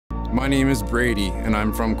My name is Brady, and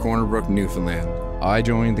I'm from Corner Brook, Newfoundland. I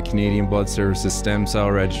joined the Canadian Blood Services Stem Cell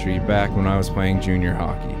Registry back when I was playing junior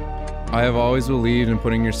hockey. I have always believed in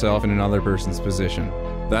putting yourself in another person's position.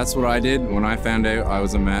 That's what I did when I found out I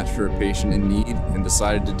was a match for a patient in need and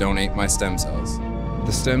decided to donate my stem cells.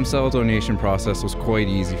 The stem cell donation process was quite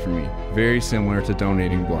easy for me, very similar to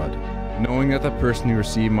donating blood. Knowing that the person who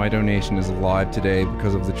received my donation is alive today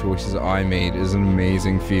because of the choices I made is an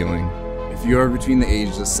amazing feeling. If you are between the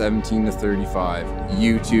ages of 17 to 35,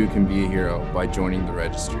 you too can be a hero by joining the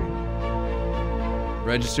registry.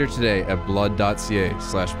 Register today at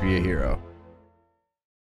blood.ca/beahero.